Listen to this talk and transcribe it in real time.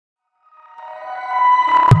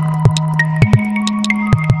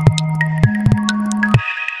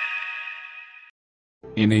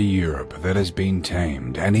In a Europe that has been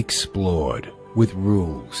tamed and explored, with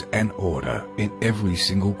rules and order in every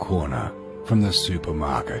single corner, from the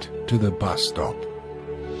supermarket to the bus stop,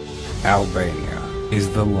 Albania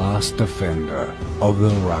is the last defender of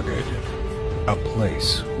the rugged, a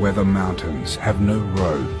place where the mountains have no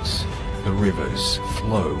roads, the rivers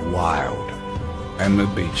flow wild, and the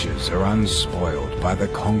beaches are unspoiled by the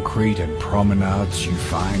concrete and promenades you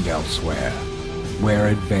find elsewhere, where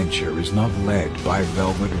adventure is not led by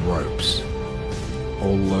velvet ropes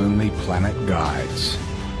or lonely planet guides,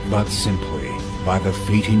 but simply by the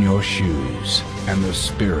feet in your shoes and the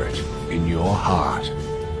spirit in your heart.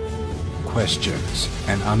 Questions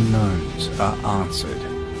and unknowns are answered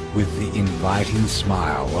with the inviting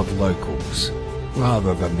smile of locals,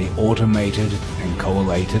 rather than the automated and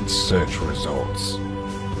collated search results,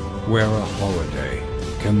 where a holiday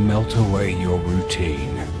can melt away your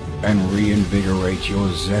routine and reinvigorate your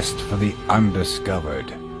zest for the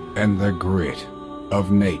undiscovered and the grit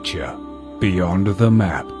of nature beyond the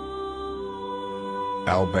map.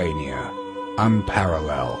 Albania,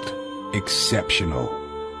 unparalleled, exceptional,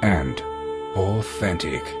 and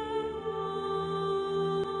authentic.